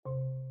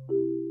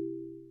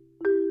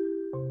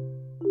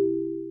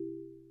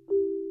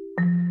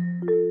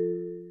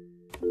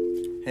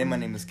Hey, my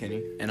name is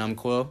Kenny, And I'm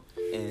Quill.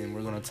 and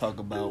we're going to talk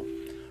about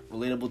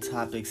relatable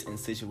topics and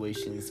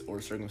situations or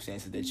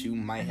circumstances that you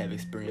might have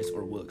experienced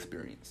or will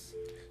experience.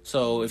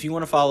 So if you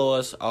want to follow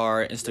us,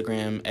 our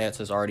Instagram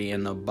is already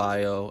in the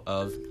bio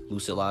of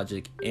Lucid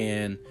Logic.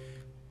 And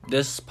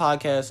this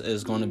podcast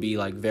is going to be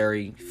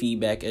very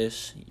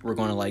feedback-ish. We're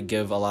going to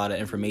give a lot of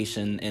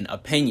information and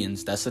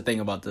opinions. That's the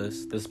thing about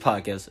this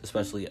podcast,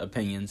 especially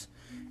opinions.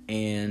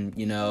 And,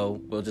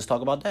 we'll just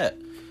talk about that.